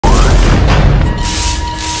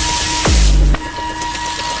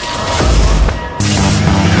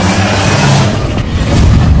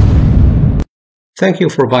Thank you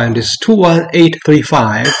for buying this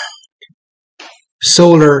 21835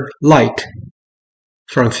 solar light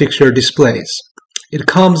from Fixturedisplays. It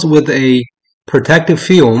comes with a protective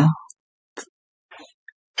film.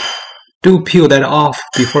 Do peel that off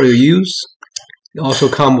before you use. It also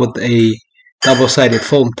comes with a double-sided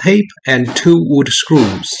foam tape and 2 wood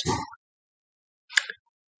screws.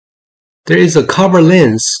 There is a cover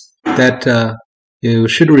lens that you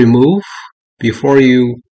should remove before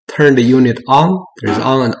you turn the unit on. There's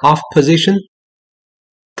on and off position.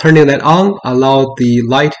 Turning that on allows the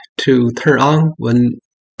light to turn on when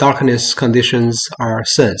darkness conditions are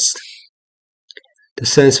sensed. The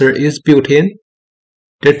sensor is built in.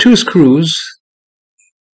 There are 2 screws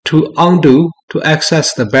to undo to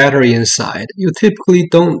access the battery inside. You typically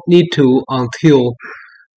don't need to until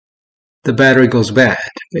the battery goes bad,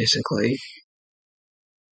 basically.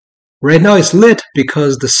 Right now it's lit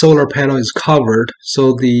because the solar panel is covered,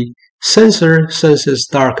 so the sensor senses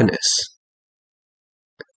darkness.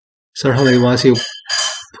 Certainly once you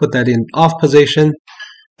put that in off position,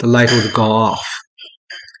 the light will go off.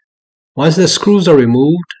 Once the screws are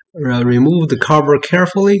removed, remove the cover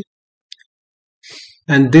carefully.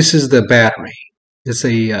 And this is the battery. It's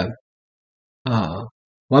a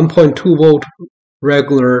 1.2 volt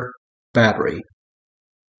regular battery.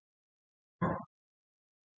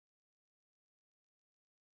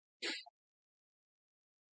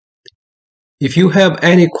 If you have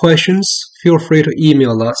any questions, feel free to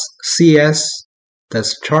email us, CS,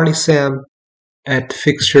 that's Charlie Sam, at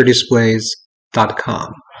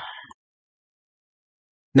Fixturedisplays.com.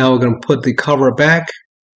 Now we're going to put the cover back.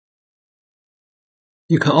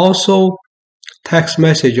 You can also text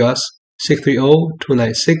message us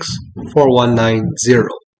 630-296-4190.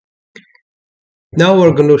 Now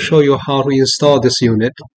we're going to show you how to install this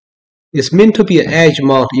unit. It's meant to be an edge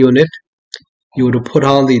mount unit. You would put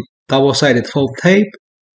on the double-sided foam tape,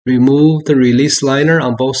 remove the release liner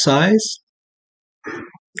on both sides,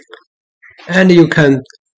 and you can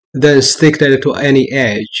then stick that to any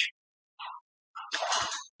edge.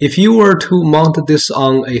 If you were to mount this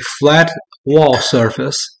on a flat wall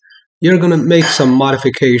surface, you're going to make some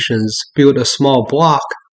modifications, build a small block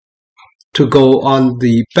to go on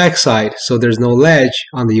the backside so there's no ledge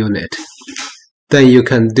on the unit. Then you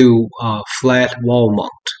can do a flat wall mount.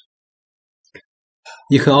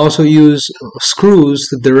 You can also use screws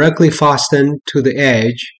to directly fasten to the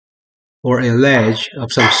edge or a ledge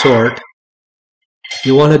of some sort.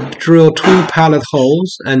 You want to drill 2 pallet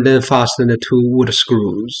holes and then fasten the 2 wood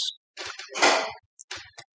screws.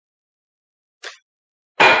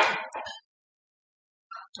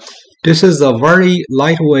 This is a very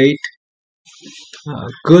lightweight,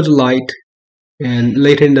 good light, and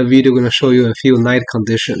later in the video I'm going to show you a few night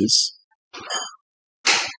conditions.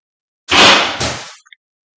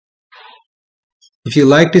 If you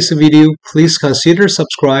like this video, please consider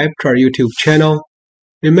subscribe to our YouTube channel.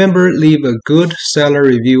 Remember, leave a good seller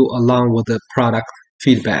review along with the product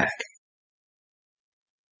feedback.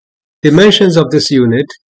 Dimensions of this unit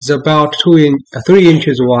is about 3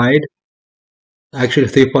 inches wide, actually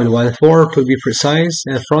 3.14 to be precise,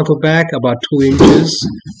 and front to back about 2 inches.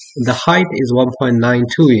 The height is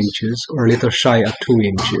 1.92 inches, or a little shy of 2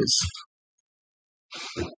 inches.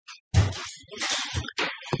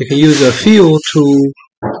 You can use a fuse to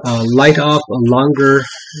light up a longer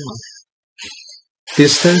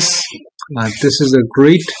distance. This is a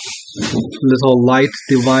great little light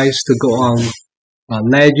device to go on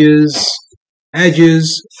ledges,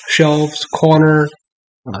 edges, shelves, corner,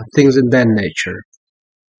 things in that nature.